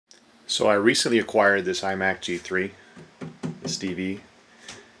So I recently acquired this iMac G3, this TV,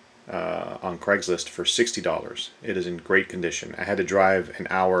 on Craigslist for $60. It is in great condition. I had to drive an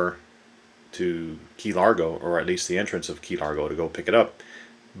hour to Key Largo, or at least the entrance of Key Largo, to go pick it up,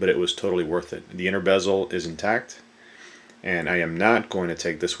 but it was totally worth it. The inner bezel is intact, and I am not going to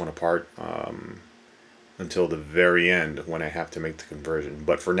take this one apart until the very end when I have to make the conversion.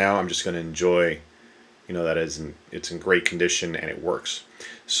 But for now, I'm just going to enjoy, that it's in great condition and it works.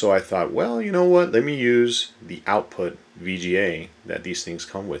 So I thought, well, you know what, let me use the output VGA that these things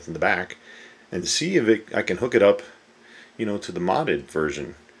come with in the back and see if I can hook it up, to the modded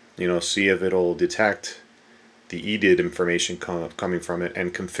version. See if it'll detect the EDID information coming from it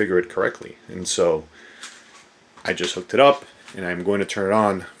and configure it correctly. And so I just hooked it up and I'm going to turn it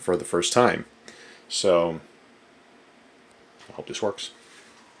on for the first time. So I hope this works.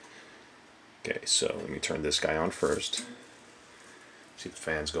 Okay, so let me turn this guy on first. See if the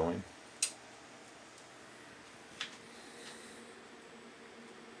fan's going.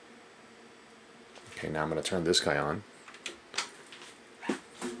 Okay, now I'm going to turn this guy on.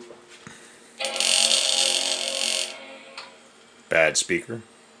 Bad speaker.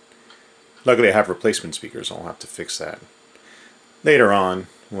 Luckily I have replacement speakers, I'll have to fix that later on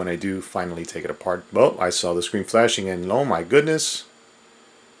when I do finally take it apart. Well, I saw the screen flashing and oh my goodness,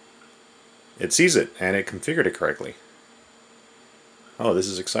 it sees it and it configured it correctly. Oh, this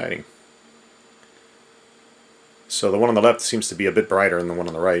is exciting. So the one on the left seems to be a bit brighter than the one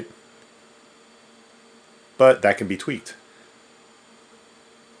on the right, but that can be tweaked.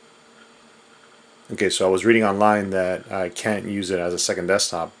 Okay, so I was reading online that I can't use it as a second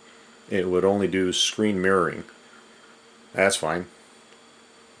desktop. It would only do screen mirroring. That's fine.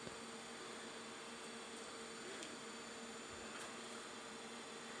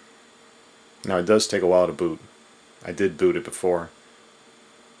 Now it does take a while to boot. I did boot it before.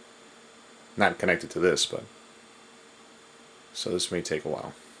 Not connected to this, but so this may take a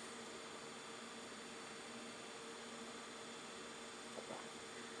while.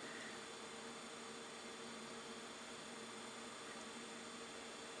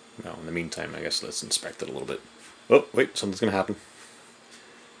 Now, in the meantime, I guess let's inspect it a little bit. Oh, wait, something's going to happen.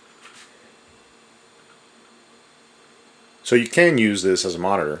 So you can use this as a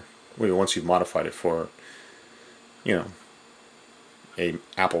monitor once you've modified it for, a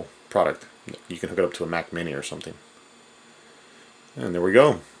Apple product. You can hook it up to a Mac Mini or something. And there we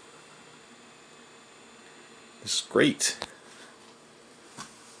go. This is great.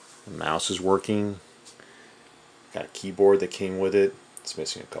 The mouse is working. Got a keyboard that came with it. It's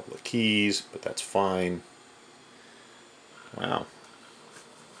missing a couple of keys, but that's fine. Wow.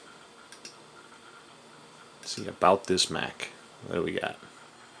 Let's see about this Mac. What do we got?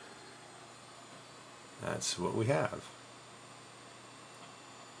 That's what we have.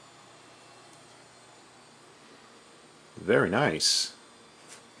 Very nice.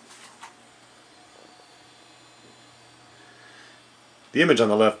 The image on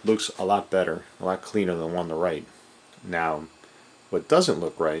the left looks a lot better, a lot cleaner than the one on the right. Now, what doesn't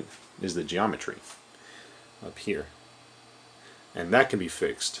look right is the geometry up here. And that can be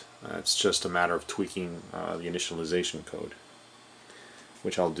fixed. It's just a matter of tweaking the initialization code,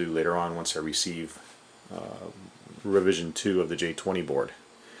 which I'll do later on once I receive revision 2 of the J20 board.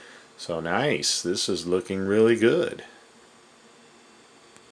 So nice, this is looking really good.